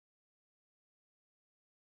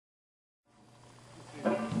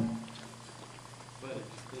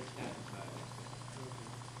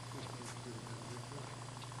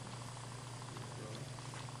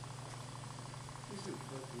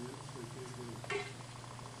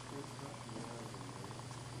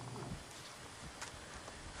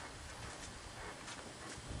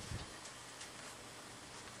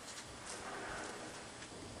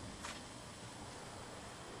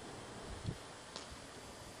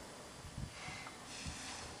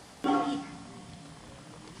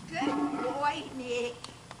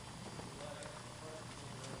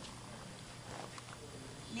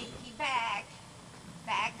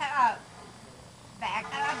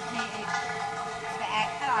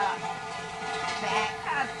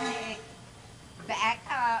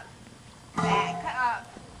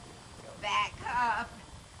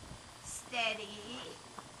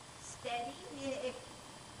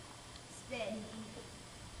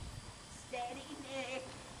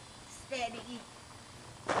steady.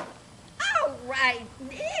 All right,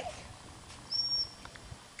 Nick.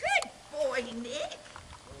 Good boy, Nick.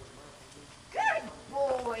 Good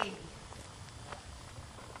boy.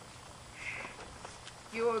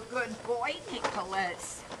 You're a good boy,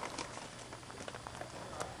 Nicholas.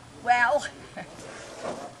 Well,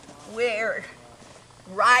 we're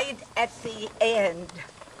right at the end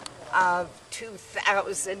of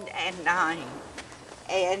 2009.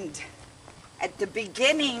 And at the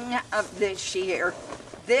beginning of this year,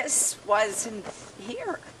 this wasn't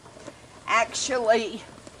here. Actually,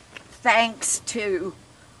 thanks to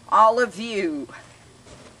all of you,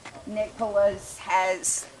 Nicholas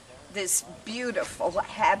has this beautiful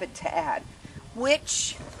habitat,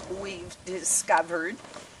 which we've discovered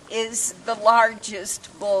is the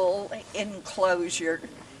largest bull enclosure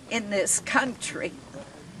in this country.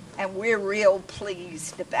 And we're real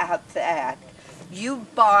pleased about that. You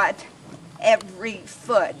bought every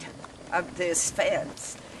foot of this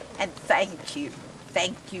fence, and thank you.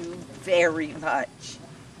 Thank you very much.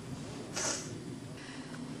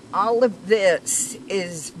 All of this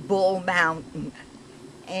is Bull Mountain,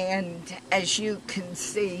 and as you can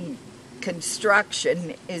see,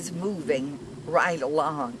 construction is moving right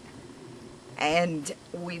along. And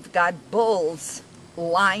we've got bulls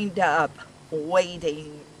lined up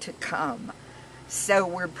waiting to come. So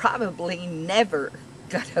we're probably never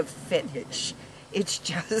gonna finish. It's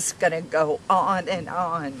just gonna go on and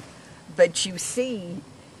on. But you see,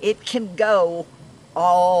 it can go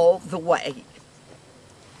all the way.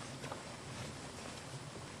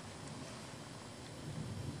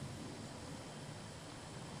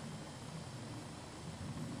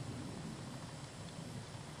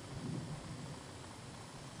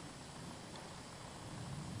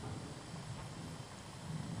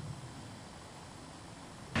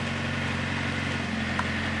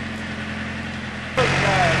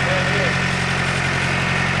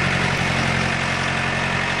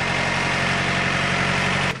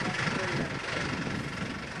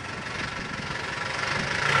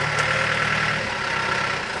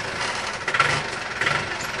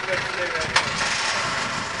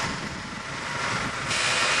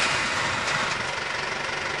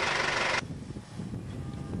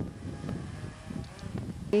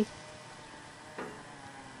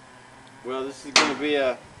 Well, this is going to be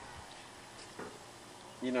a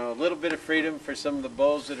little bit of freedom for some of the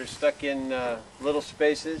bulls that are stuck in little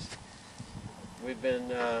spaces. We've been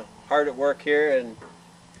hard at work here,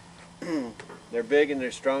 and they're big and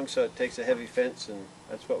they're strong, so it takes a heavy fence, and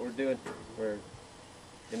that's what we're doing. We're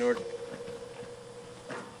in order.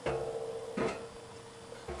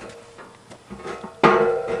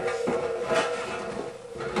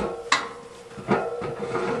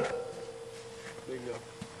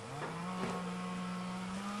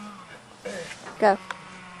 Go.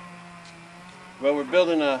 Well, we're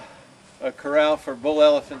building a corral for bull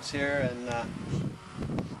elephants here, and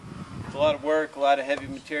it's a lot of work, a lot of heavy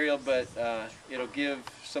material, but it'll give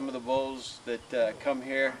some of the bulls that come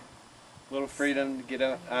here a little freedom to get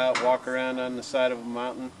out, walk around on the side of a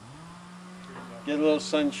mountain, get a little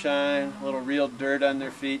sunshine, a little real dirt on their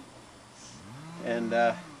feet, and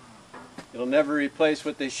it'll never replace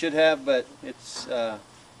what they should have, but it's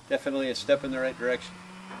definitely a step in the right direction.